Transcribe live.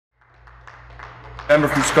Member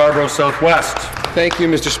from Scarborough Southwest. Thank you,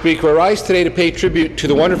 Mr. Speaker. I rise today to pay tribute to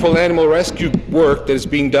the wonderful animal rescue work that is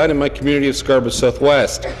being done in my community of Scarborough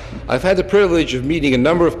Southwest. I've had the privilege of meeting a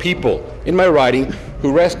number of people in my riding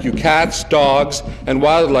who rescue cats, dogs, and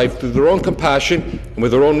wildlife through their own compassion and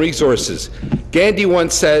with their own resources. Gandhi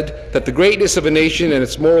once said that the greatness of a nation and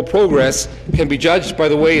its moral progress can be judged by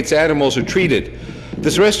the way its animals are treated.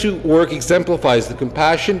 This rescue work exemplifies the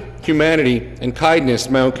compassion, humanity, and kindness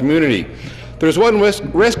in my own community. There is one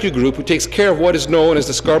rescue group who takes care of what is known as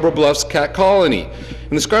the Scarborough Bluffs Cat Colony.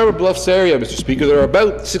 In the Scarborough Bluffs area, Mr. Speaker, there are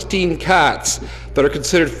about 16 cats that are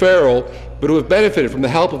considered feral, but who have benefited from the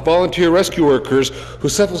help of volunteer rescue workers who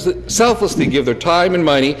selflessly give their time and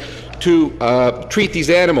money to treat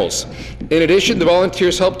these animals. In addition, the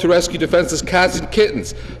volunteers help to rescue defenseless cats and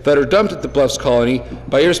kittens that are dumped at the Bluffs Colony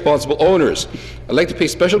by irresponsible owners. I'd like to pay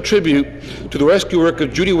special tribute to the rescue work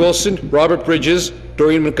of Judy Wilson, Robert Bridges,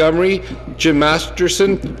 Doreen Montgomery, Jim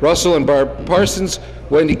Masterson, Russell and Barb Parsons,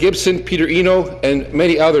 Wendy Gibson, Peter Eno, and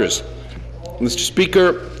many others. Mr.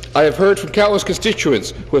 Speaker, I have heard from countless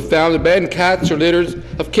constituents who have found abandoned cats or litters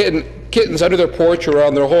of kittens under their porch or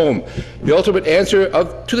around their home. The ultimate answer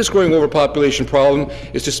to this growing overpopulation problem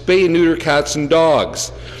is to spay and neuter cats and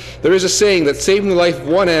dogs. There is a saying that saving the life of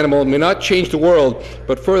one animal may not change the world,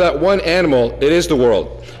 but for that one animal, it is the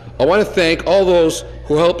world. I want to thank all those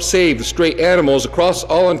who help save the stray animals across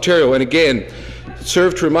all Ontario, and again,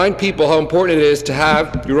 serve to remind people how important it is to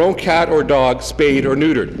have your own cat or dog spayed or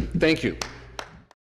neutered. Thank you.